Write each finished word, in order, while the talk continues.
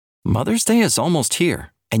Mother's Day is almost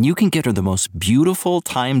here, and you can get her the most beautiful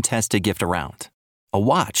time-tested gift around. A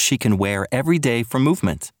watch she can wear every day from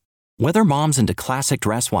Movement. Whether mom's into classic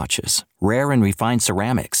dress watches, rare and refined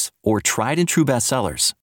ceramics, or tried and true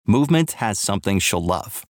bestsellers, Movement has something she'll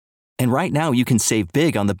love. And right now you can save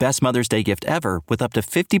big on the best Mother's Day gift ever with up to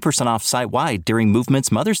 50% off site-wide during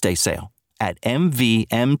Movement's Mother's Day sale at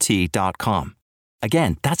mvmt.com.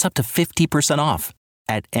 Again, that's up to 50% off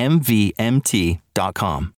at mvmt.com.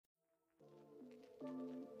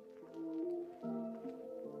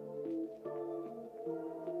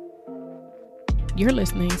 You're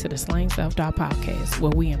listening to the Slaying Self-Doubt podcast,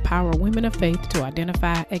 where we empower women of faith to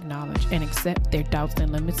identify, acknowledge, and accept their doubts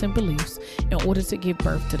and limits and beliefs in order to give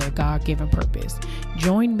birth to their God-given purpose.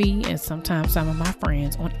 Join me and sometimes some of my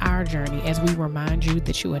friends on our journey as we remind you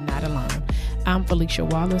that you are not alone. I'm Felicia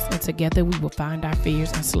Wallace, and together we will find our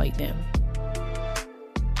fears and slay them.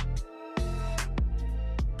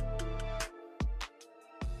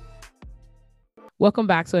 Welcome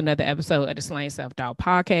back to another episode of the Slaying Self-Doubt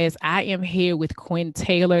podcast. I am here with Quin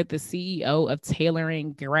Taylor, the CEO of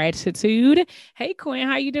Tailoring Gratitude. Hey, Quin,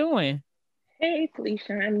 how you doing? Hey,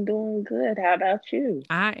 Felicia, I'm doing good. How about you?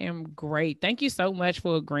 I am great. Thank you so much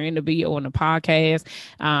for agreeing to be on the podcast.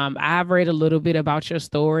 I've read a little bit about your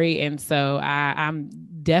story, and so I'm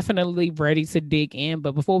definitely ready to dig in.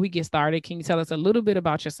 But before we get started, can you tell us a little bit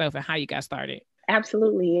about yourself and how you got started?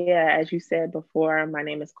 Absolutely. Yeah. As you said before, my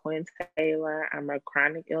name is Quin Taylor. I'm a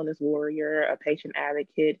chronic illness warrior, a patient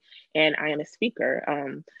advocate, and I am a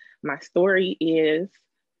speaker. My story is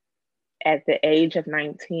at the age of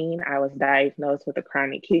 19, I was diagnosed with a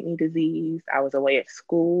chronic kidney disease. I was away at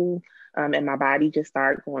school, and my body just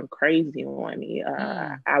started going crazy on me.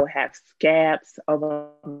 I would have scabs over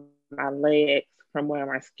my legs from where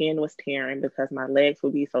my skin was tearing because my legs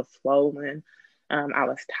would be so swollen. I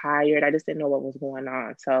was tired. I just didn't know what was going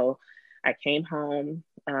on. So I came home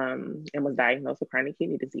and was diagnosed with chronic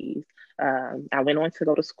kidney disease. I went on to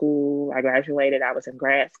go to school. I graduated. I was in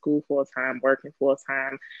grad school full-time, working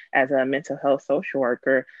full-time as a mental health social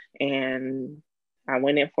worker. And I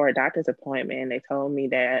went in for a doctor's appointment, and they told me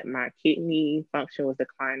that my kidney function was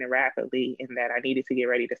declining rapidly and that I needed to get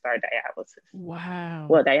ready to start dialysis. Wow.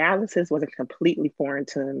 Well, dialysis wasn't completely foreign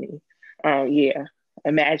to me. Yeah.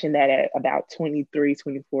 Imagine that at about 23,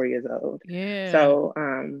 24 years old. Yeah. So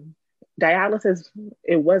dialysis,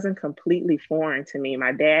 it wasn't completely foreign to me.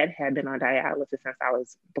 My dad had been on dialysis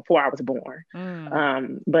before I was born.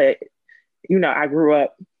 But, I grew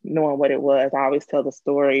up knowing what it was. I always tell the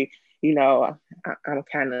story, I'm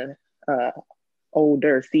kind of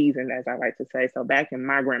older seasoned, as I like to say. So back in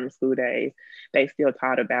my grammar school days, they still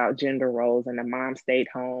taught about gender roles, and the mom stayed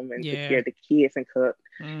home and took care of the kids and cooked,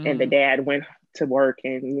 and the dad went to work,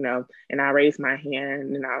 and and I raised my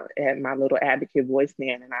hand, and I had my little advocate voice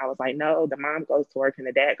then, and I was like, no, the mom goes to work and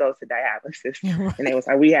the dad goes to dialysis. Right. And they was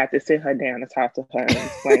like, we have to sit her down and talk to her and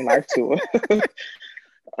explain life to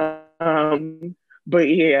her. But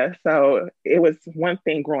yeah, so it was one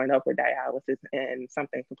thing growing up with dialysis and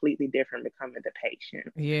something completely different becoming the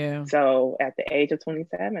patient. Yeah. So at the age of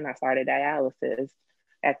 27, I started dialysis.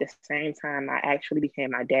 At the same time, I actually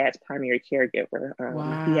became my dad's primary caregiver.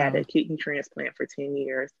 Wow. He had a kidney transplant for 10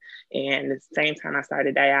 years. And at the same time I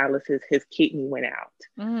started dialysis, his kidney went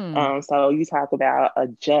out. So you talk about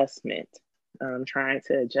adjustment, trying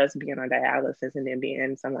to adjust being on dialysis and then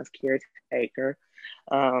being someone's caretaker,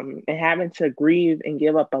 and having to grieve and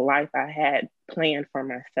give up a life I had planned for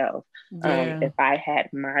myself. If I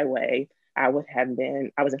had my way, I was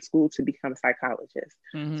in school to become a psychologist.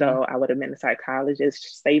 So I would have been a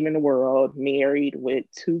psychologist, saving the world, married with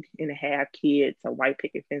 2.5 kids, a white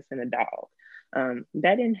picket fence, and a dog.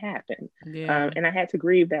 That didn't happen. And I had to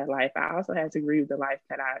grieve that life. I also had to grieve the life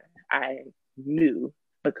that I knew,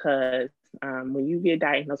 because when you get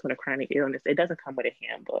diagnosed with a chronic illness, it doesn't come with a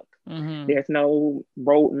handbook. There's no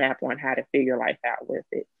roadmap on how to figure life out with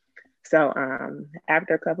it. So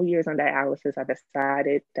after a couple years on dialysis, I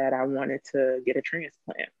decided that I wanted to get a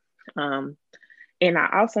transplant. And I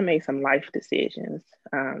also made some life decisions.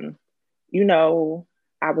 I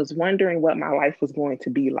was wondering what my life was going to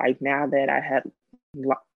be like now that I had,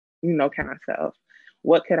 kind of self.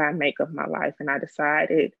 What could I make of my life? And I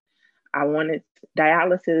decided I wanted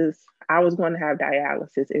dialysis. I was going to have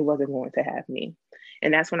dialysis. It wasn't going to have me.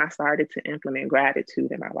 And that's when I started to implement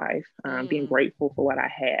gratitude in my life, being grateful for what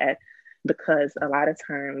I had, because a lot of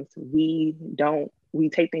times we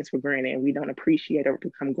take things for granted and we don't appreciate or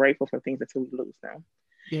become grateful for things until we lose them.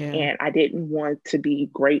 Yeah. And I didn't want to be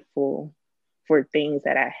grateful for things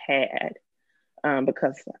that I had,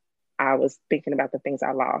 because I was thinking about the things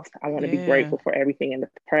I lost. I want to be grateful for everything in the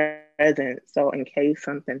present. So in case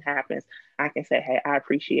something happens, I can say, hey, I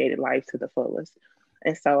appreciated life to the fullest.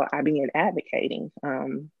 And so I began advocating.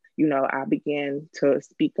 I began to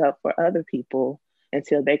speak up for other people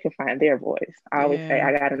until they could find their voice. I always say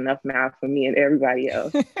I got enough mouth for me and everybody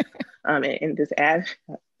else. And this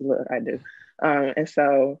look, I do.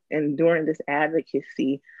 And during this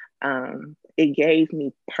advocacy, it gave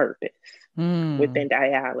me purpose within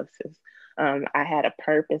dialysis. I had a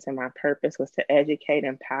purpose, and my purpose was to educate,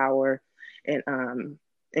 empower, and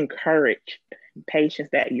encourage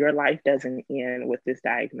patients that your life doesn't end with this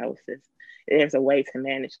diagnosis. There's a way to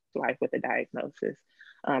manage life with a diagnosis.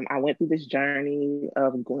 I went through this journey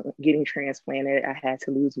of getting transplanted. I had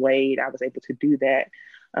to lose weight. I was able to do that.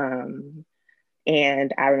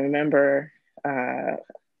 And I remember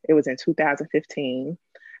it was in 2015.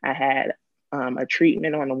 I had a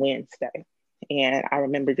treatment on a Wednesday. And I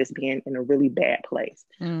remember just being in a really bad place.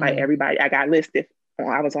 Like everybody, I got listed.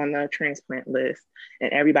 I was on the transplant list,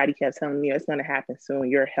 and everybody kept telling me it's going to happen soon.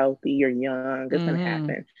 You're healthy, you're young, it's going to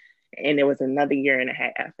happen. And it was another year and a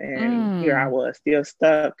half. And here I was still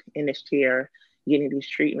stuck in this chair getting these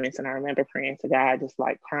treatments. And I remember praying to God, just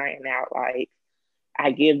like crying out, like,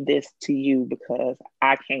 I give this to you because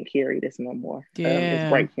I can't carry this no more. It's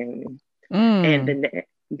breaking me. And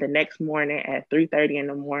the next morning at 3:30 in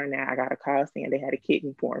the morning, I got a call saying they had a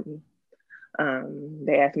kidney for me.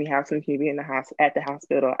 They asked me how soon can you be in the house at the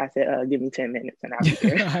hospital. I said, give me 10 minutes and I'll be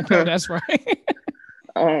there. I know that's right.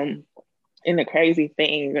 And the crazy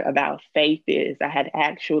thing about faith is I had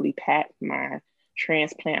actually packed my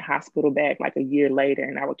transplant hospital bag like a year later,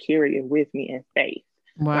 and I would carry it with me in faith.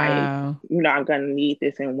 Wow. Like, I'm going to need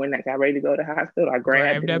this. And when I got ready to go to the hospital, I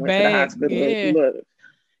grabbed it and went bag. to the hospital. Yeah. Look,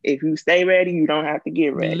 if you stay ready, you don't have to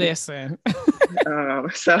get ready. Listen.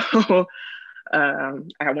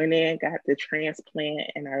 I went in, got the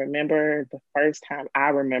transplant, and I remember the first time I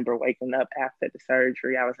remember waking up after the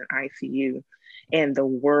surgery, I was in ICU, and the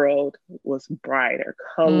world was brighter.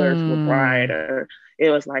 Colors were brighter. It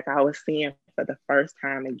was like I was seeing for the first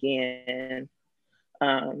time again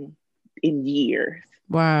in years.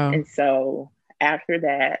 Wow. And so after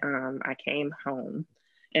that, I came home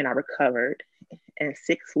and I recovered. And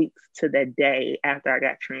 6 weeks to the day after I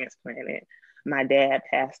got transplanted, my dad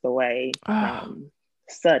passed away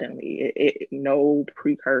suddenly. No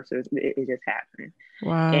precursors. It just happened.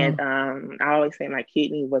 Wow. And I always say my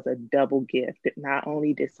kidney was a double gift. Not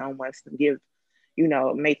only did someone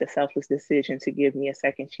make the selfless decision to give me a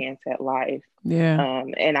second chance at life. Yeah.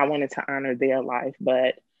 And I wanted to honor their life,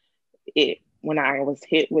 but when I was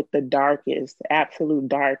hit with the absolute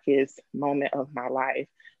darkest moment of my life,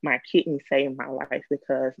 my kidney saved my life,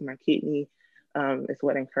 because my kidney is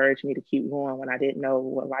what encouraged me to keep going when I didn't know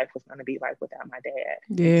what life was going to be like without my dad.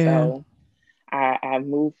 Yeah. And so I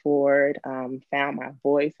moved forward, found my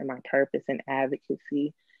voice and my purpose in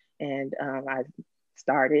advocacy, and I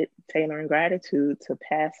started tailoring gratitude to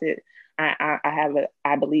pass it. I have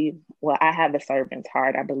a servant's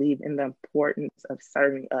heart. I believe in the importance of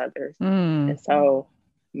serving others. And so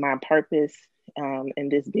my purpose in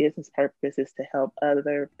this business purpose is to help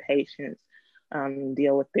other patients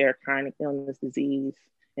deal with their chronic illness, disease,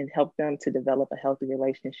 and help them to develop a healthy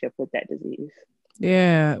relationship with that disease.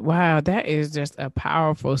 Yeah. Wow. That is just a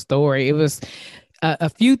powerful story. It was a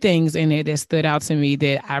few things in it that stood out to me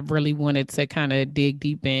that I really wanted to kind of dig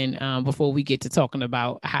deep in before we get to talking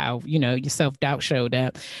about how, your self-doubt showed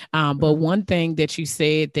up. But one thing that you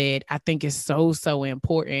said that I think is so, so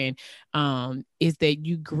important is that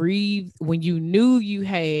you grieved when you knew you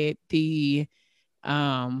had the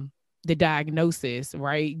diagnosis,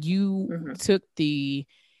 right? You took the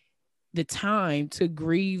time to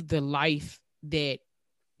grieve the life that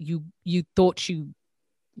you thought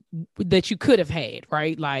that you could have had,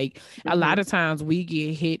 right? Like a lot of times we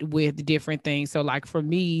get hit with different things. So like for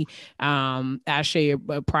me, I shared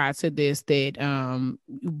prior to this that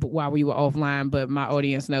while we were offline, but my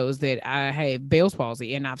audience knows that I had Bell's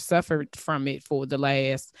palsy, and I've suffered from it for the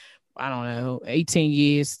last, I don't know, 18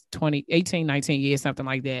 years, 19 years, something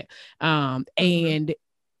like that. And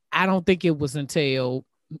I don't think it was until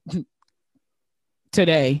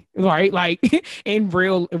today, right? Like in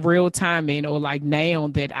real timing, or like now,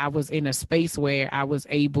 that I was in a space where I was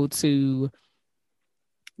able to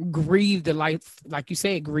grieve the life, like you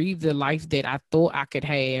said, grieve the life that I thought I could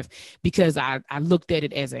have, because I looked at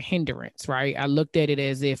it as a hindrance, right? I looked at it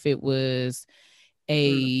as if it was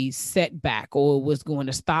a setback or was going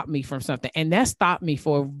to stop me from something. And that stopped me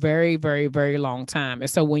for a very, very, very long time. And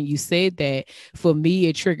so when you said that, for me,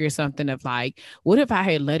 it triggered something of like, what if I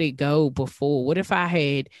had let it go before? What if I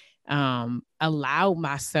had allow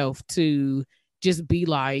myself to just be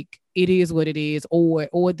like, it is what it is, or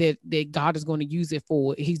that God is going to use it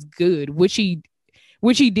for He's good, which he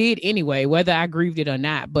did anyway, whether I grieved it or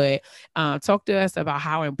not. But talk to us about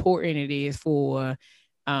how important it is for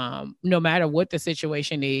no matter what the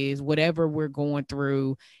situation is, whatever we're going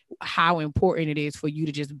through, how important it is for you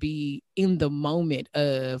to just be in the moment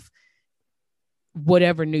of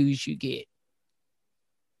whatever news you get.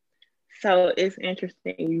 So it's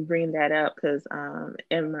interesting you bring that up because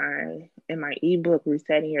in my ebook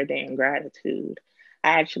Resetting Your Day in Gratitude,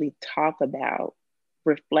 I actually talk about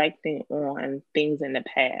reflecting on things in the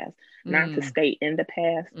past, not to stay in the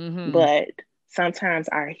past, but sometimes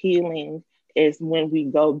our healing is when we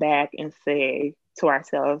go back and say to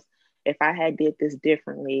ourselves, if I had did this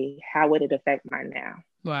differently, how would it affect my now?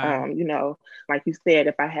 Wow. Like you said,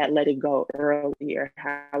 if I had let it go earlier,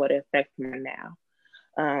 how would it affect my now?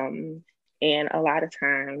 And a lot of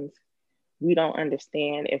times we don't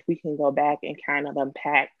understand if we can go back and kind of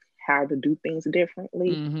unpack how to do things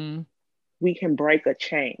differently, we can break a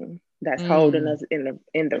chain that's holding us in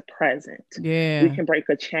the present. Yeah. We can break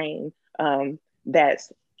a chain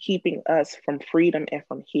that's keeping us from freedom and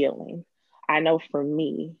from healing. I know for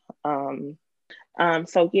me.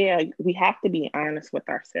 So yeah, we have to be honest with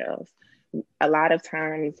ourselves. A lot of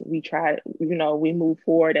times we try, we move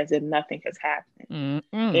forward as if nothing has happened.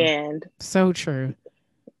 And so true.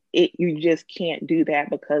 You just can't do that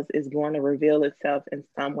because it's going to reveal itself in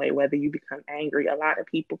some way, whether you become angry. A lot of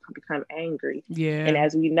people can become angry. Yeah. And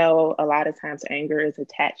as we know, a lot of times anger is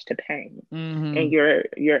attached to pain. And you're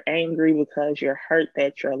angry because you're hurt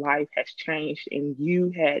that your life has changed and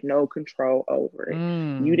you had no control over it.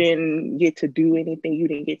 You didn't get to do anything. You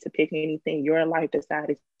didn't get to pick anything. Your life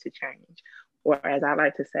decided to change. Or as I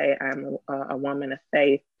like to say, I'm a woman of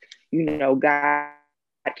faith. God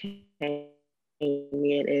came in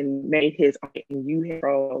and made his own, and you have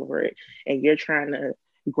control over it, and you're trying to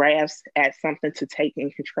grasp at something to take in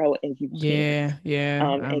control, and you can't.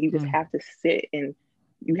 And you just have to sit and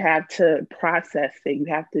you have to process it. You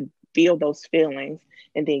have to feel those feelings,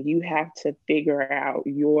 and then you have to figure out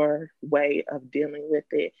your way of dealing with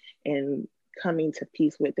it and coming to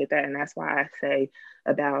peace with it. And that's why I say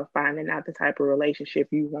about finding out the type of relationship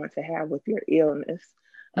you want to have with your illness.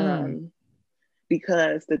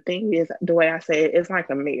 Because the thing is, the way I say it, it's like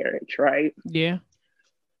a marriage, right? Yeah.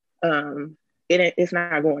 It's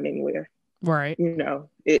not going anywhere. Right.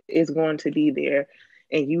 It's going to be there.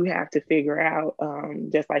 And you have to figure out,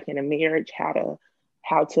 just like in a marriage, how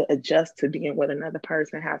to adjust to being with another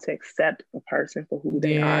person, how to accept a person for who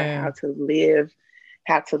they are, how to live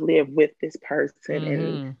with this person,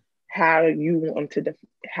 and what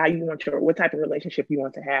type of relationship you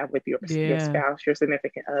want to have with your spouse, your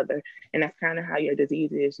significant other. And that's kind of how your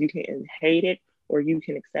disease is. You can hate it or you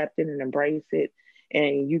can accept it and embrace it,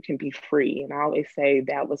 and you can be free. And I always say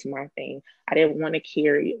that was my thing. I didn't want to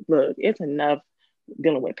carry it. Look, it's enough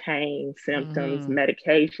dealing with pain, symptoms,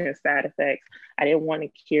 medication, side effects. I didn't want to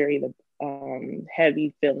carry the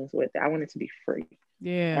heavy feelings with it. I wanted to be free.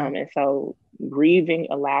 Yeah. And so grieving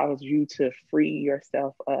allows you to free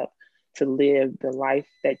yourself up to live the life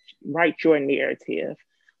that write your narrative.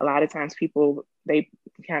 A lot of times people, they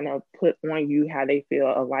kind of put on you how they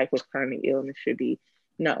feel a life with chronic illness should be.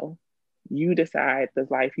 No, you decide the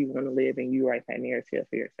life you want to live and you write that narrative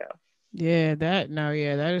for yourself. Yeah, that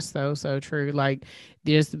is so true. Like,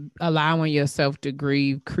 just allowing yourself to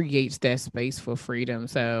grieve creates that space for freedom.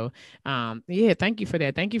 So, thank you for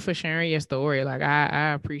that. Thank you for sharing your story. Like,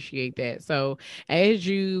 I appreciate that. So, as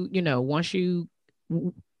once you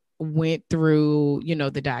went through,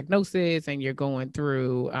 the diagnosis and you're going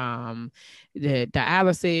through the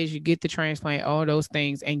dialysis, you get the transplant, all those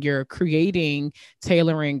things, and you're creating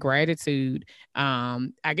tailoring gratitude. I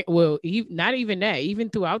get not even that,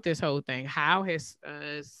 even throughout this whole thing, how has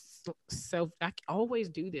I always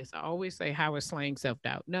do this. I always say, how is slaying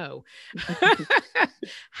self-doubt? No.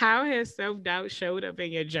 How has self-doubt showed up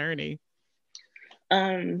in your journey?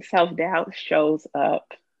 Self-doubt shows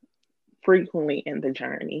up frequently in the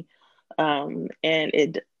journey. And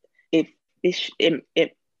it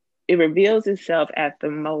reveals itself at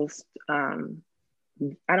the most, I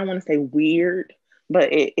don't want to say weird, but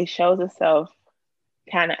it shows itself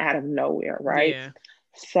kind of out of nowhere, right? Yeah.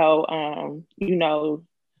 So,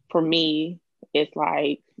 for me, it's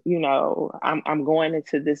like, I'm going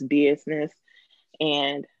into this business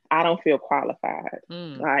and I don't feel qualified.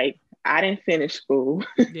 Like, I didn't finish school.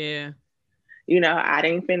 Yeah. I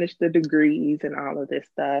didn't finish the degrees and all of this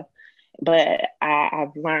stuff, but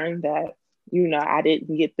I've learned that, I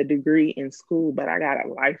didn't get the degree in school, but I got a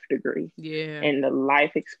life degree. Yeah. And the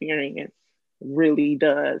life experience really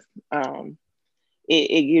does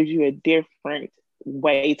it gives you a different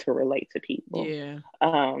way to relate to people. Yeah.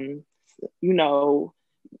 You know,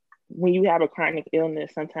 when you have a chronic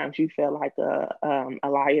illness, sometimes you feel like a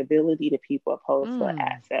liability to people opposed to an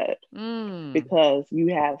asset, because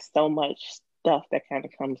you have so much stuff that kind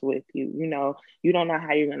of comes with you. You know, you don't know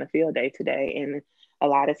how you're going to feel day to day. And a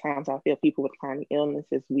lot of times I feel people with chronic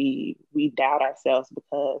illnesses, we doubt ourselves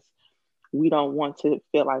because we don't want to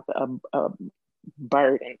feel like a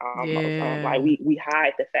burden almost. Yeah. Like we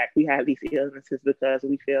hide the fact we have these illnesses because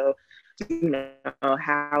we feel, you know,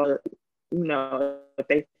 how, you know, if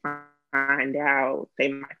they find out, they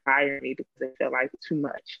might fire me because they feel like too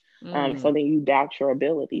much. So then you doubt your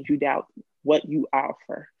abilities, you doubt what you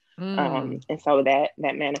offer. And so that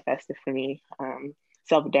manifested for me,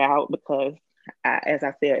 self-doubt, because as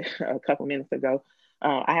I said a couple minutes ago,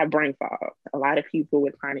 I have brain fog. A lot of people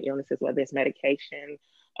with chronic illnesses, whether it's medication,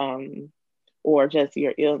 or just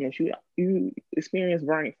your illness, you experience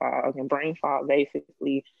brain fog. And brain fog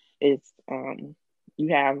basically is, you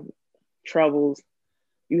have troubles,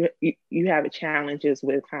 you have challenges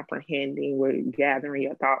with comprehending, with gathering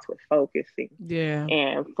your thoughts, with focusing. Yeah.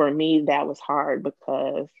 And for me, that was hard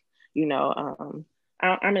because, you know,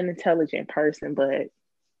 I'm an intelligent person, but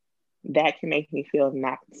that can make me feel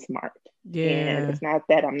not smart. Yeah. And it's not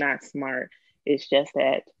that I'm not smart, it's just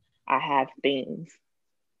that I have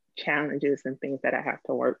challenges and things that I have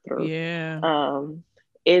to work through. Yeah.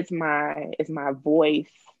 Is my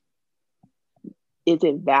voice, is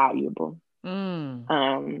it valuable?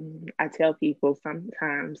 I tell people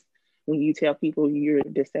sometimes, when you tell people you're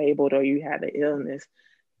disabled or you have an illness,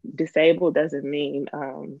 disabled doesn't mean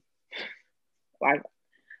like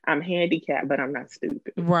I'm handicapped, but I'm not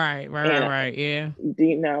stupid. Right. Yeah.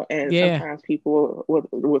 You know, and sometimes people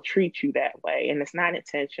will treat you that way, and it's not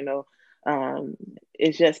intentional.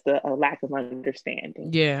 It's just a lack of understanding.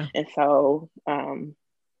 Yeah. And so when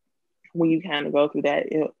you kind of go through that,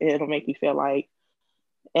 it'll make you feel like,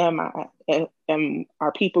 are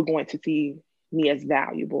people going to see me as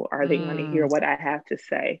valuable? Are they going to hear what I have to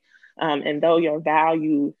say? And though your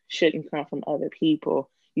value shouldn't come from other people,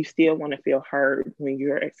 you still want to feel heard when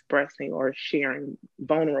you're expressing or sharing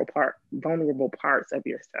vulnerable parts of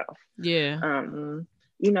yourself. Yeah.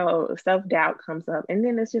 You know, self-doubt comes up, and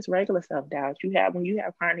then it's just regular self-doubt. When you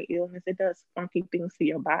have chronic illness, it does funky things to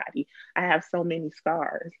your body. I have so many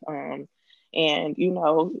scars. And, you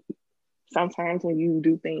know, sometimes when you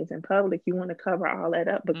do things in public, you want to cover all that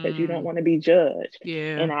up because you don't want to be judged.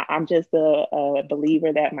 Yeah. And I'm just a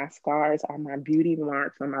believer that my scars are my beauty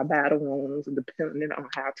marks or my battle wounds, depending on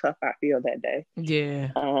how tough I feel that day. Yeah.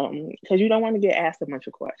 Because you don't want to get asked a bunch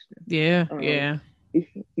of questions. Yeah. Yeah.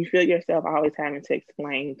 You feel yourself always having to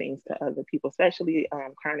explain things to other people, especially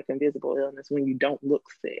chronic invisible illness, when you don't look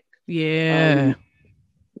sick. Yeah.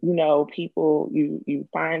 You know, people, you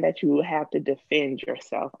find that you have to defend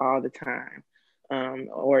yourself all the time,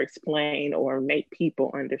 or explain or make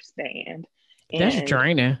people understand. That's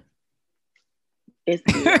draining. It's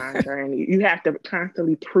beyond draining. You have to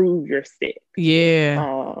constantly prove you're sick.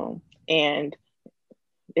 Yeah. And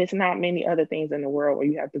it's not many other things in the world where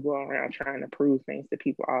you have to go around trying to prove things to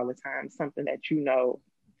people all the time. Something that you know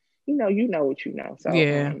what you know. So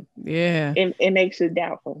yeah. It makes it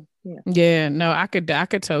doubtful. Yeah. No, I could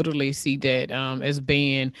totally see that as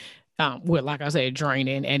being like I said,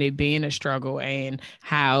 draining, and it being a struggle, and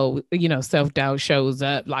how, you know, self-doubt shows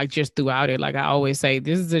up like just throughout it. Like I always say,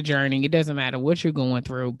 this is a journey. It doesn't matter what you're going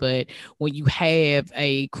through, but when you have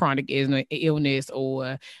a chronic illness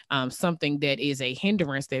or something that is a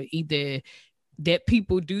hindrance that either that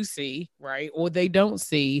people do see, right, or they don't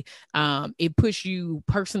see, it puts you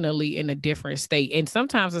personally in a different state. And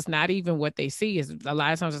sometimes it's not even what they see, is a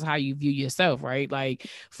lot of times it's how you view yourself, right? Like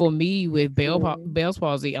for me with Bell's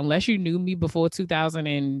palsy, unless you knew me before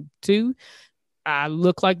 2002, I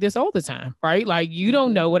look like this all the time, right? Like you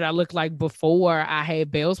don't know what I look like before I had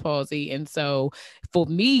Bell's palsy. And so for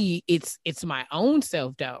me, it's my own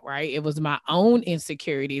self-doubt, right? It was my own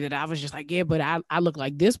insecurity that I was just like, yeah, but I look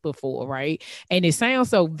like this before, right? And it sounds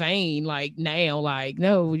so vain, like now, like,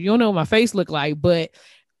 no, you don't know what my face look like, but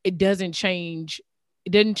it doesn't change. It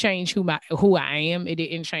didn't change who I am. It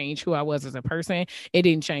didn't change who I was as a person. It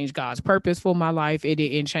didn't change God's purpose for my life. It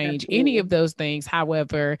didn't change any of those things.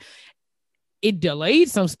 However, it delayed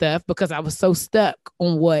some stuff because I was so stuck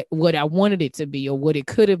on what I wanted it to be, or what it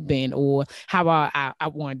could have been, or how I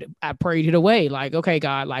wanted. I prayed it away. Like, okay,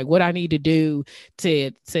 God, like what I need to do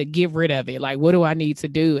to get rid of it. Like, what do I need to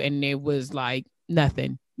do? And it was like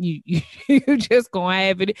nothing. You just gonna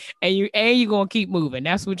have it, and you're gonna keep moving.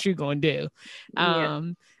 That's what you're gonna do.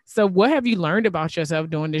 So what have you learned about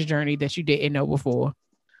yourself during this journey that you didn't know before?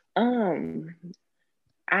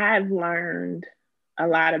 I've learned a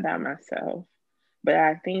lot about myself, but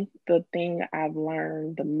I think the thing I've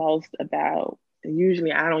learned the most about,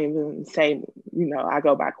 usually I don't even say, I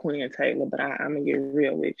go by Quin Taylor, but I'm gonna get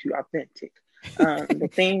real with you, authentic. The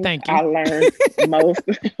thing Thank you. I learned most,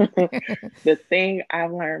 the thing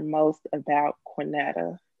I've learned most about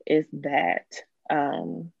Quinetta is that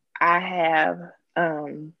I have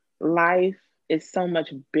life is so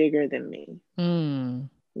much bigger than me. Mm.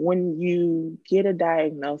 When you get a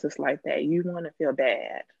diagnosis like that, you want to feel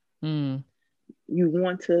bad. Mm. You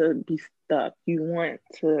want to be stuck. You want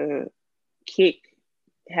to kick,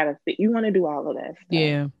 have a fit. You want to do all of that stuff.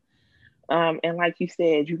 Yeah. And like you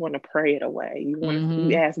said, you want to pray it away.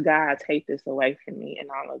 You ask God, take this away from me, and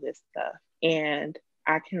all of this stuff. And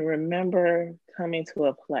I can remember coming to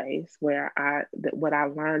a place where what I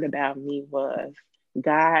learned about me was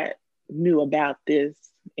God knew about this,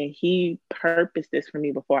 and He purposed this for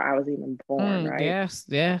me before I was even born, right? Yes,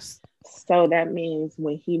 yes. So that means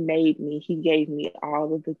when He made me, He gave me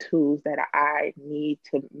all of the tools that I need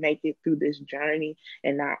to make it through this journey,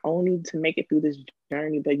 and not only to make it through this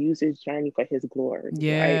journey, but use this journey for His glory.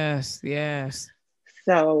 Yes, right? Yes.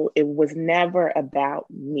 So it was never about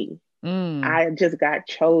me. I just got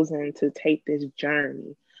chosen to take this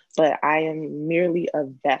journey, but I am merely a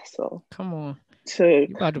vessel. Come on. You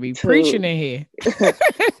about to be preaching in here.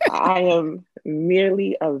 I am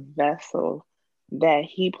merely a vessel that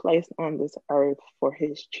He placed on this earth for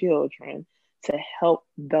His children to help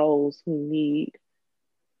those who need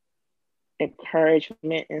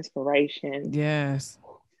encouragement, inspiration. Yes.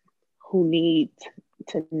 Who need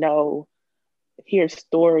to hear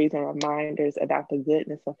stories and reminders about the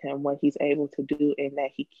goodness of Him, what He's able to do, and that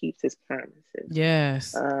He keeps His promises.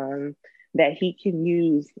 Yes. That He can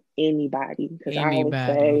use anybody. Because I always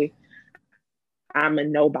say, I'm a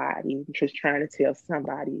nobody, just trying to tell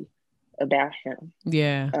somebody about Him.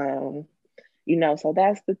 Yeah. So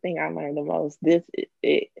that's the thing I learned the most. And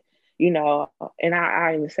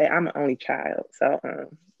I even say I'm an only child. So,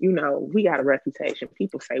 we got a reputation.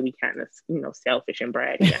 People say we kind of, selfish and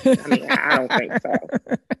bratty. I mean, I don't think so.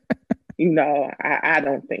 I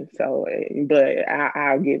don't think so, but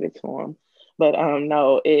I'll give it to them. But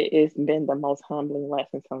no, it's been the most humbling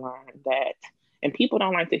lesson to learn that, and people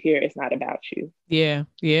don't like to hear it's not about you. Yeah,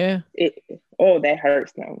 yeah. That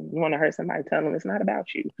hurts them. You want to hurt somebody, tell them it's not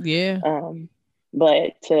about you. Yeah.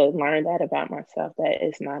 But to learn that about myself, that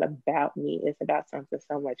it's not about me, it's about something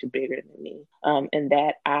so much bigger than me. And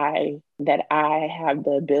that I have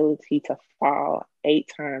the ability to fall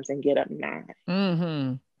 8 times and get up 9.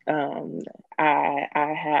 Mm-hmm.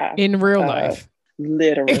 I have in real life.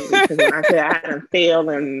 Literally, because when I say I done fail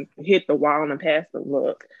and hit the wall and pass the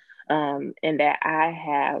look, and that I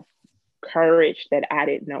have courage that I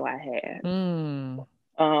didn't know I had.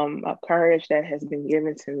 A courage that has been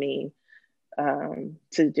given to me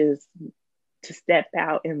to step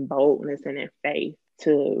out in boldness and in faith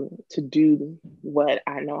to do what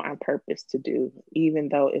I know I'm purposed to do, even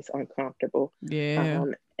though it's uncomfortable. Yeah.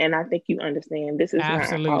 And I think you understand this is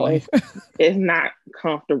Absolutely. not always, it's not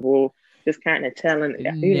comfortable just kind of telling,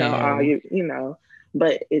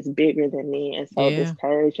 but it's bigger than me. And so this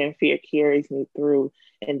courage and fear carries me through.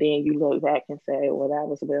 And then you look back and say, well, that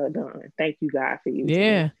was well done. Thank you, God, for using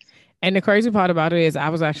me. And the crazy part about it is I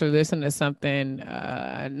was actually listening to something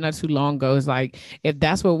not too long ago. It's like, if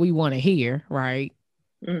that's what we want to hear, right?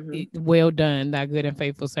 Mm-hmm. Well done, that good and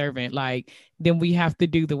faithful servant. Like, then we have to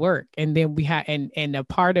do the work. And then we have, and a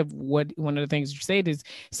part of what, one of the things you said is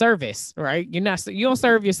service, right? You don't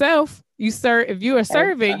serve yourself. You serve, if you're a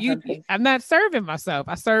servant, I'm not serving myself.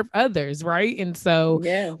 I serve others. Right. And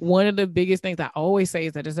so one of the biggest things I always say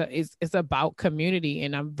is that it's about community.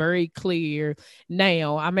 And I'm very clear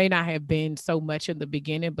now. I may not have been so much in the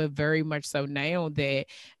beginning, but very much so now that,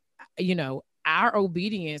 our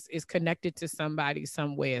obedience is connected to somebody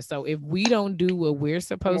somewhere. So if we don't do what we're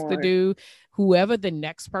supposed to do, whoever the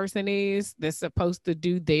next person is that's supposed to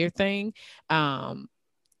do their thing,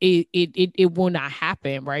 it will not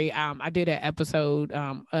happen. Right. I did an episode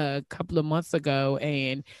a couple of months ago,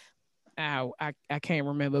 and I can't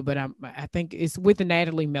remember, but I think it's with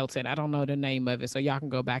Natalie Melton. I don't know the name of it, so y'all can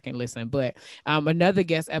go back and listen. But another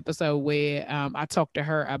guest episode where I talked to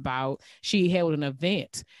her about, she held an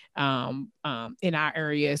event in our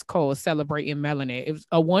area. It's called Celebrating Melanin. It was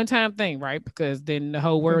a one-time thing, right? Because then the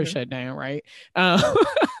whole world shut down, right?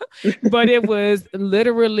 But it was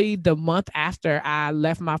literally the month after I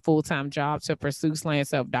left my full-time job to pursue Slaying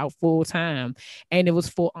Self-Doubt full-time. And it was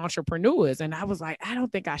for entrepreneurs. And I was like, I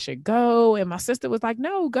don't think I should go. And my sister was like,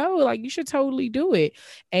 no, go. Like, you should totally do it.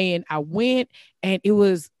 And I went, and it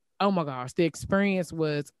was oh my gosh, the experience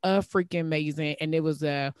was freaking amazing. And there was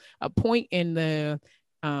a point in the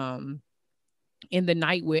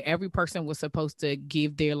night where every person was supposed to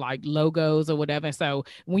give their like logos or whatever. So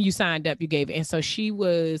when you signed up, you gave it. And so she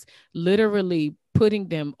was literally putting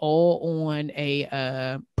them all on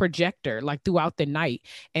a projector like throughout the night.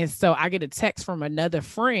 And so I get a text from another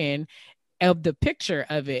friend of the picture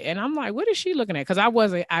of it. And I'm like, what is she looking at? Because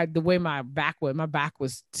the way my back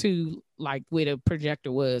was too like where the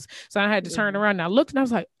projector was. So I had to turn around and I looked and I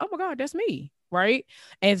was like, oh my God, that's me. Right.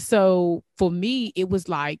 And so for me, it was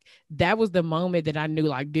like, that was the moment that I knew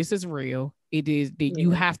like, this is real. It is that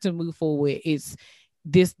you have to move forward. It's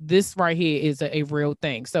this right here is a real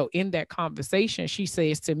thing. So in that conversation, she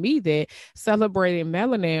says to me that celebrating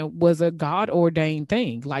melanin was a God ordained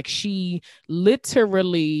thing. Like she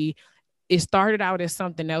literally, it started out as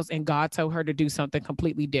something else and God told her to do something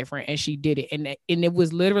completely different and she did it. And it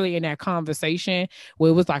was literally in that conversation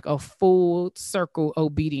where it was like a full circle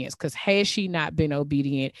obedience. Because had she not been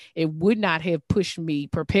obedient, it would not have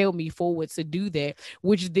propelled me forward to do that,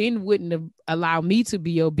 which then wouldn't have allowed me to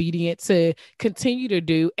be obedient to continue to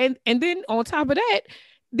do. And then on top of that,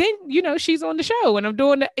 then, she's on the show and I'm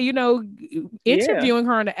doing, interviewing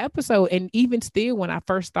her on the episode. And even still, when I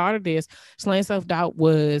first started this, Slaying Self-Doubt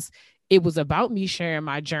it was about me sharing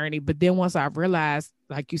my journey. But then once I realized,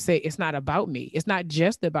 like you said, it's not about me. It's not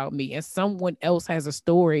just about me. And someone else has a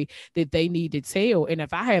story that they need to tell. And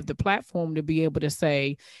if I have the platform to be able to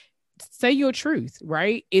say your truth,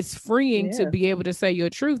 right? It's freeing to be able to say your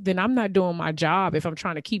truth. Then I'm not doing my job if I'm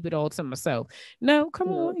trying to keep it all to myself. No, come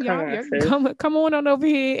on, y'all. Come on over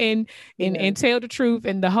here and tell the truth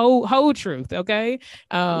and the whole truth. Okay.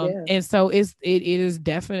 And so it is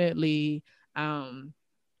definitely,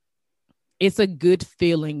 it's a good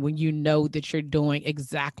feeling when you know that you're doing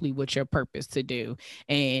exactly what you're purposed to do.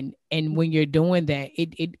 And when you're doing that,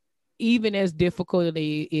 it even as difficult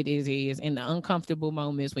it is in the uncomfortable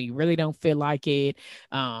moments when you really don't feel like it,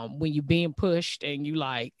 when you're being pushed and you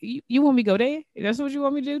like, you want me to go there? That's what you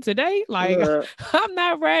want me to do today? Like, I'm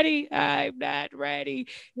not ready.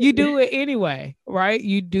 You do it anyway, right?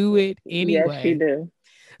 You do it anyway. Yes, you do.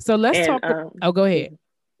 So let's talk. Go ahead.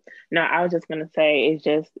 No, I was just gonna say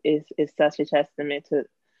it's such a testament to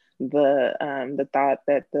the thought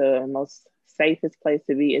that the most safest place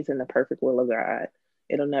to be is in the perfect will of God.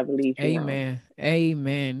 It'll never leave you. Amen.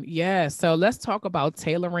 Amen. Yeah. So let's talk about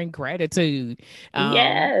tailoring gratitude.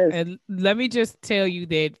 Yes. And let me just tell you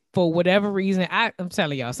that for whatever reason, I'm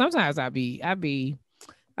telling y'all, sometimes I be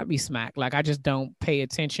smacked. Like I just don't pay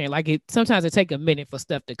attention. Like sometimes it take a minute for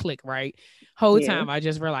stuff to click, right? Whole time I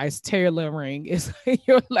just realized tailoring is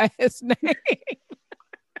your last name.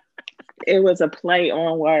 It was a play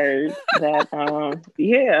on words that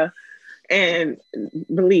and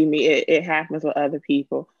believe me, it happens with other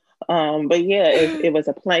people. But it was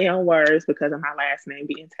a play on words because of my last name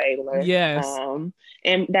being Taylor. Yes.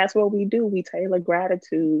 And that's what we do. We tailor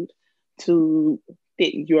gratitude to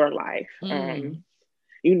fit your life.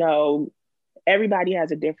 Everybody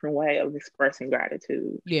has a different way of expressing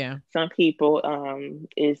gratitude. Yeah. Some people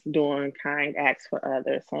is doing kind acts for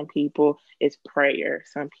others. Some people it's prayer.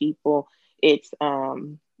 Some people it's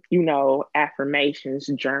affirmations,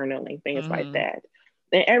 journaling, things like that.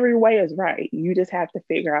 And every way is right. You just have to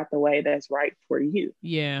figure out the way that's right for you.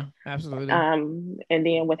 Yeah, absolutely. And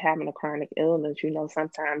then with having a chronic illness,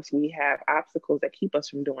 sometimes we have obstacles that keep us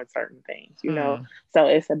from doing certain things, So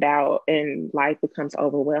it's about, and life becomes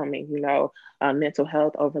overwhelming, mental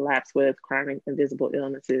health overlaps with chronic invisible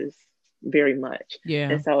illnesses very much. Yeah.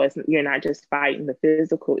 And so you're not just fighting the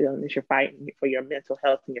physical illness, you're fighting for your mental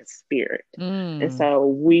health and your spirit. And so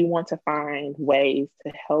we want to find ways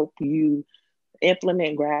to help you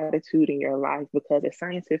implement gratitude in your life, because it's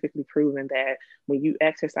scientifically proven that when you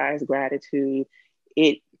exercise gratitude,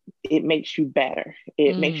 it makes you better.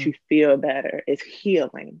 It makes you feel better. It's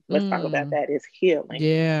healing. Let's talk about that. It's healing.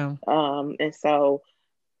 Yeah. And so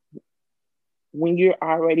when you're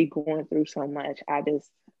already going through so much, I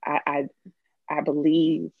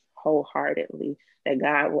believe wholeheartedly that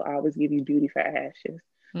God will always give you beauty for ashes.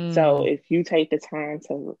 So if you take the time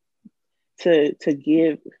to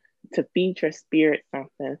feed your spirit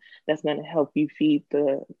something that's going to help you feed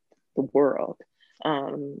the world,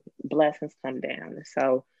 blessings come down.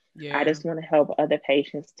 So I just want to help other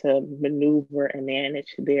patients to maneuver and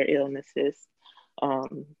manage their illnesses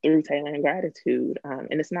through tailoring gratitude.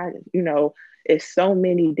 And it's not, it's so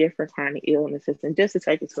many different kind of illnesses. And just to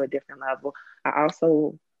take it to a different level, I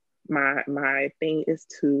also, my thing is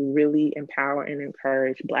to really empower and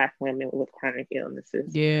encourage Black women with chronic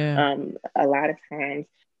illnesses. A lot of times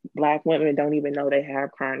Black women don't even know they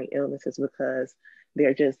have chronic illnesses because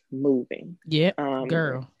they're just moving. Yep,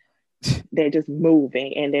 girl. They're just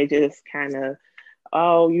moving, and they're just kind of,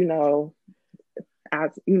 oh,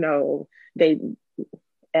 they,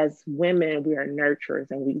 as women, we are nurturers,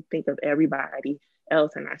 and we think of everybody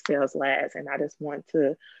else and ourselves last. And I just want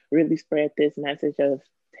to really spread this message of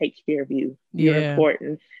take care of you. You're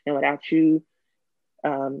important, and without you,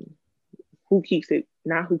 who keeps it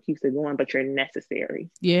going, but you're necessary.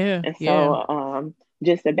 And so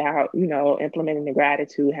just about implementing the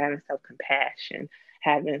gratitude, having self-compassion,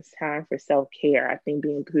 having time for self-care. I think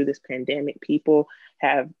being through this pandemic, people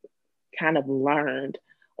have kind of learned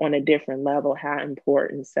on a different level how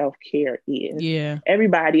important self-care is.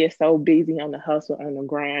 Everybody is so busy on the hustle, on the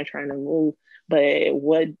grind, trying to move, but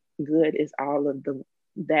what good is all of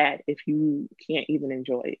that if you can't even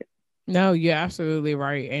enjoy it? No, you're absolutely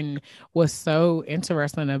right. And what's so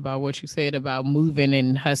interesting about what you said about moving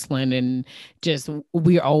and hustling and just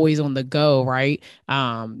we're always on the go, right?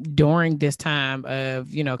 During this time of,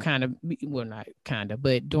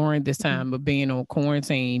 but during this time of being on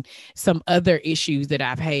quarantine, some other issues that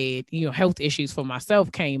I've had, health issues for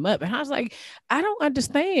myself came up. And I was like, I don't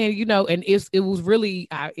understand, and it was really,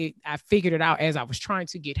 I figured it out as I was trying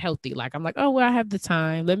to get healthy. Like, I'm like, oh, well, I have the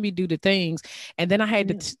time. Let me do the things. And then I had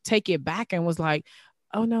to take it back and was like,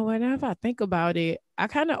 oh no, whenever I think about it, I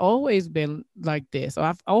kind of always been like this, or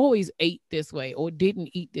I've always ate this way, or didn't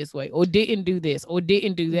eat this way, or didn't do this, or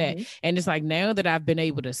didn't do that. And it's like now that I've been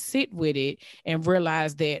able to sit with it and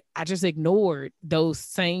realize that I just ignored those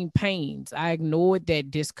same pains. I ignored that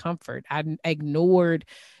discomfort. I ignored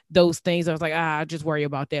those things. I was like, I'll just worry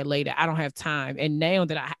about that later. I don't have time. And now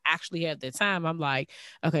that I actually have the time, I'm like,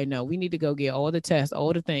 okay, no, we need to go get all the tests,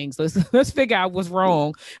 all the things. Let's figure out what's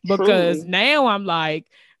wrong. Because now I'm like,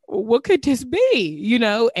 what could this be?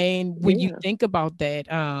 And when you think about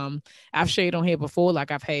that, I've shared on here before,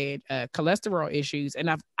 like I've had cholesterol issues,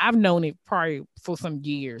 and I've known it probably for some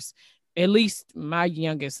years. At least my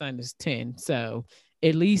youngest son is 10. So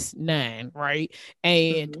at least 9, right?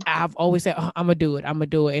 And I've always said, oh, I'm gonna do it.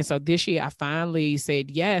 And so this year I finally said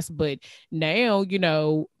yes. But now,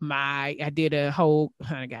 I did I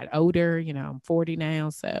got older, I'm 40 now.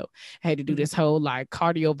 So I had to do this whole like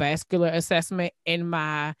cardiovascular assessment, and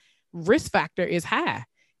my risk factor is high,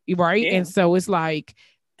 right? And so it's like,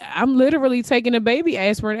 I'm literally taking a baby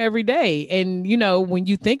aspirin every day. And, when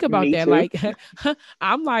you think about that, like,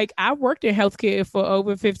 I'm like, I worked in healthcare for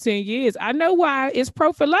over 15 years. I know why it's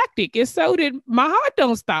prophylactic. It's so that my heart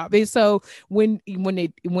don't stop. And so when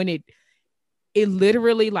it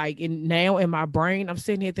literally like now in my brain, I'm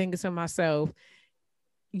sitting here thinking to myself,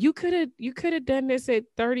 you could have done this at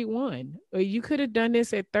 31, or you could have done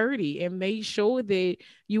this at 30 and made sure that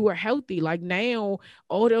you were healthy. Like now,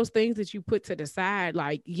 all those things that you put to the side,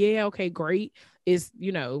 like, yeah, okay, great. Is,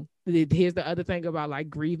 here's the other thing about like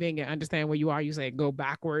grieving and understand where you are. You say go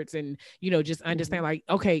backwards and, just understand like,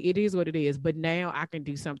 okay, it is what it is, but now I can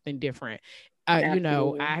do something different.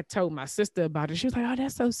 I told my sister about it. She was like, oh,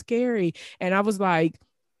 that's so scary. And I was like,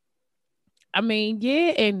 I mean,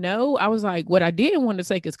 yeah and no. I was like, what I didn't want to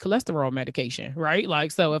take is cholesterol medication, right?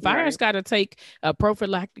 Like, so if I just got to take a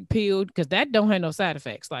prophylactic pill, because that don't have no side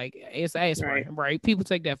effects, like it's aspirin, right? People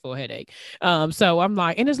take that for a headache. So I'm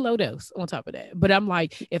like, and it's low dose on top of that. But I'm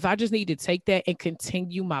like, if I just need to take that and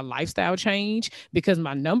continue my lifestyle change, because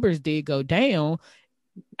my numbers did go down,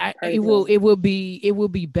 it will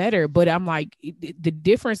be better. But I'm like, the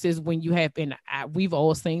difference is when you have, and we've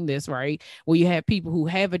all seen this, right? Where you have people who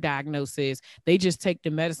have a diagnosis, they just take the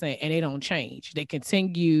medicine and they don't change. They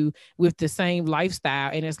continue with the same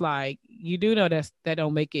lifestyle. And it's like, you do know that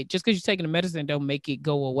don't make it, just because you're taking the medicine don't make it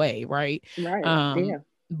go away, right?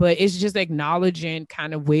 But it's just acknowledging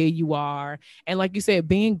kind of where you are. And like you said,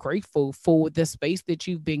 being grateful for the space that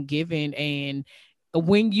you've been given. And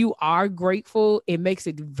when you are grateful, it makes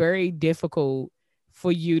it very difficult for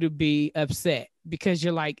you to be upset, because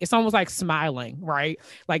you're like, it's almost like smiling, right?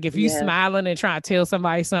 Like if you smiling and trying to tell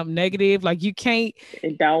somebody something negative, like you can't,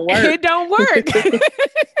 it don't work. It don't work.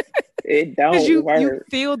 It don't work. You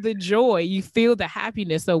feel the joy, you feel the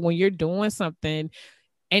happiness. So when you're doing something,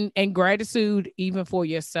 and gratitude even for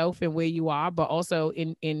yourself and where you are, but also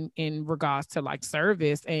in regards to like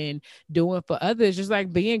service and doing for others, just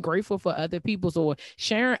like being grateful for other people's, or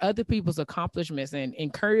sharing other people's accomplishments and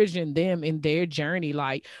encouraging them in their journey.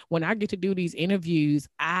 Like when I get to do these interviews,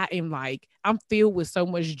 I'm filled with so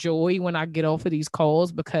much joy when I get off of these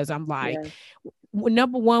calls, because I'm like,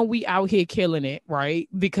 number one, we out here killing it, right?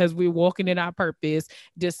 Because we're walking in our purpose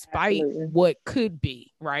despite what could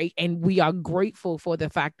be, right? And we are grateful for the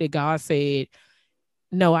fact that God said,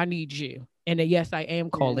 no, I need you. And then, yes, I am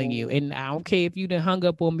calling you. And I don't care if you done hung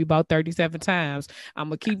up on me about 37 times. I'm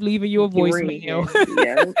going to keep leaving you a voicemail.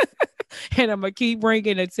 Yeah. And I'm going to keep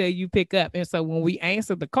ringing until you pick up. And so when we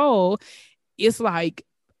answer the call, it's like,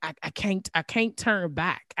 I can't turn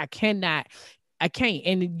back. I can't.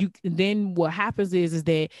 And then what happens is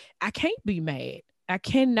that I can't be mad. I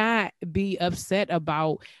cannot be upset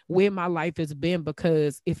about where my life has been,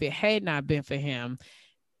 because if it had not been for him,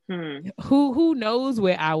 who knows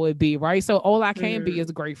where I would be, right? So all I can be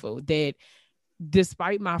is grateful that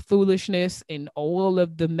despite my foolishness and all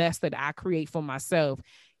of the mess that I create for myself,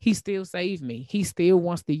 he still saved me. He still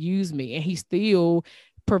wants to use me, and he's still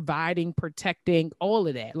providing, protecting, all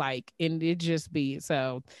of that. Like, and it just be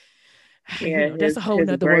so. Yeah, that's a whole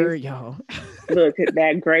nother word, y'all. Look,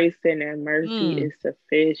 that grace and that mercy is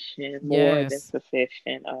sufficient, more than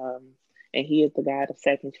sufficient. And he is the God of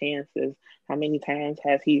second chances. How many times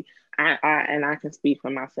has he? I can speak for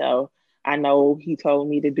myself. I know he told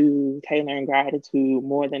me to do Tailoring Gratitude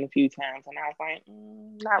more than a few times, and I was like,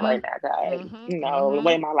 not right now, guys. The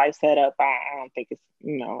way my life's set up, I don't think it's.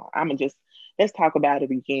 I'm gonna just let's talk about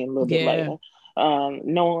it again a little bit later.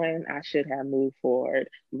 Knowing I should have moved forward,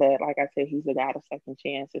 but like I said, he's the God of second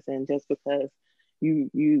chances, and just because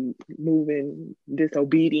you move in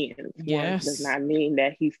disobedience does not mean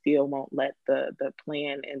that he still won't let the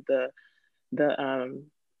plan and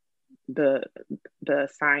the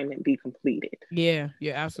assignment be completed. Yeah,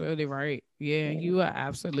 you're absolutely right. Yeah, you are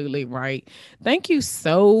absolutely right. Thank you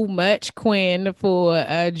so much, Quin, for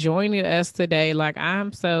joining us today.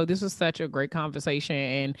 This was such a great conversation,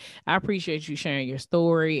 and I appreciate you sharing your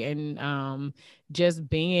story and just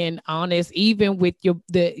being honest, even with your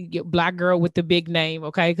Black girl with the big name.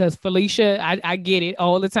 Okay, because Felicia, I get it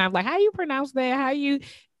all the time. Like, how you pronounce that? How you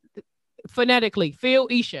phonetically Phil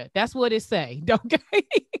Isha? That's what it say. Okay.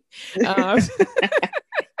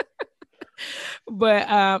 But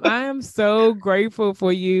I am so grateful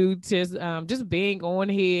for you just being on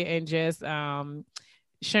here and just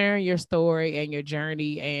sharing your story and your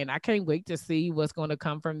journey. And I can't wait to see what's going to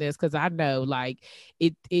come from this, because I know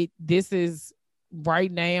this is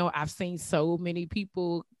right now. I've seen so many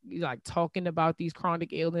people like talking about these chronic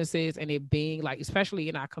illnesses, and it being like, especially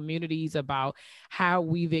in our communities, about how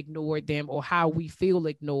we've ignored them or how we feel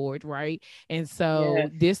ignored, right? And so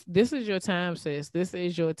this is your time, sis. This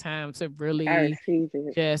is your time to really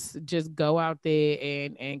just go out there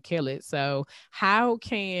and kill it. So how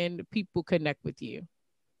can people connect with you?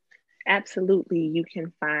 Absolutely. You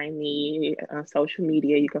can find me on social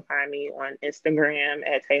media. You can find me on Instagram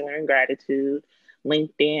at Tailoring Gratitude,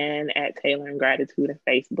 LinkedIn at Tailoring Gratitude, and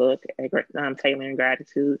Facebook at Tailoring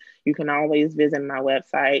Gratitude. You can always visit my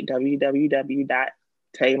website,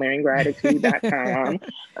 www.tailoringgratitude.com.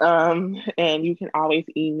 And you can always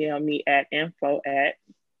email me at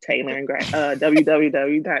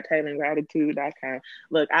www.tailoringgratitude.com.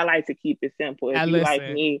 Look, I like to keep it simple. If you like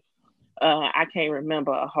me, I can't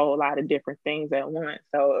remember a whole lot of different things at once.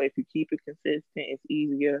 So if you keep it consistent, it's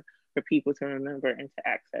easier for people to remember and to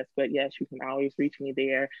access. But yes, you can always reach me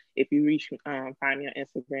there. If you find me on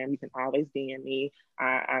Instagram, you can always DM me.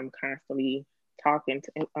 I'm constantly talking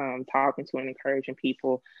to and encouraging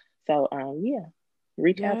people. So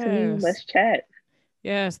reach out to me. Let's chat.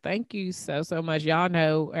 Yes, thank you so much. Y'all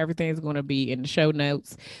know everything's going to be in the show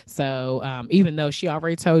notes. So even though she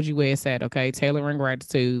already told you where it's at, okay, Tailoring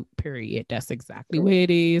Gratitude, period. That's exactly where it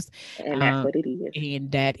is. And that's what it is.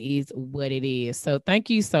 And that is what it is. So thank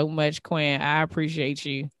you so much, Quin. I appreciate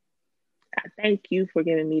you. Thank you for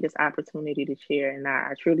giving me this opportunity to share. And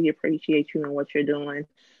I truly appreciate you and what you're doing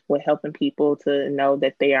with helping people to know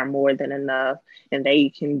that they are more than enough and they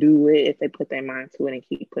can do it if they put their mind to it and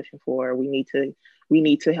keep pushing forward. We need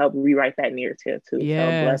to help rewrite that narrative too. Yes.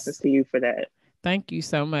 So blessings to you for that. Thank you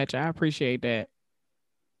so much. I appreciate that.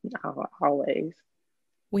 Always.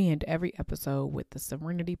 We end every episode with the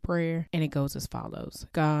serenity prayer, and it goes as follows.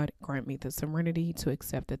 God, grant me the serenity to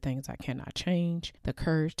accept the things I cannot change, the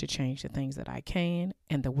courage to change the things that I can,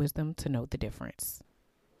 and the wisdom to know the difference.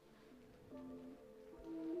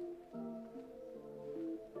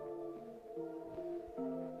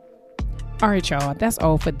 All right, y'all, that's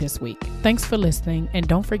all for this week. Thanks for listening, and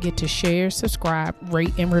don't forget to share, subscribe,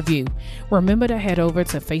 rate, and review. Remember to head over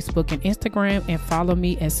to Facebook and Instagram and follow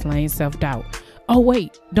me at Slaying Self-Doubt. Oh,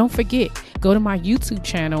 wait, don't forget, go to my YouTube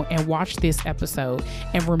channel and watch this episode,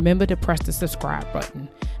 and remember to press the subscribe button.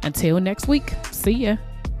 Until next week, see ya.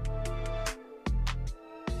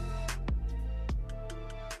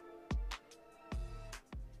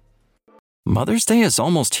 Mother's Day is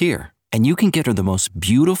almost here, and you can get her the most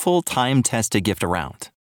beautiful time-tested gift around.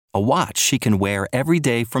 A watch she can wear every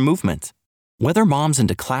day for movement. Whether mom's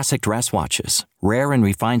into classic dress watches, rare and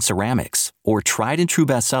refined ceramics, or tried and true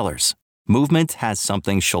bestsellers, Movement has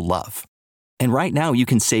something she'll love. And right now you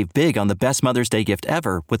can save big on the best Mother's Day gift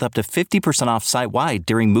ever with up to 50% off site-wide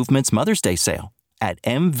during Movement's Mother's Day sale at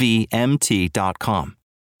MVMT.com.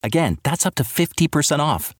 Again, that's up to 50%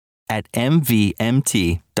 off at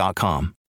MVMT.com.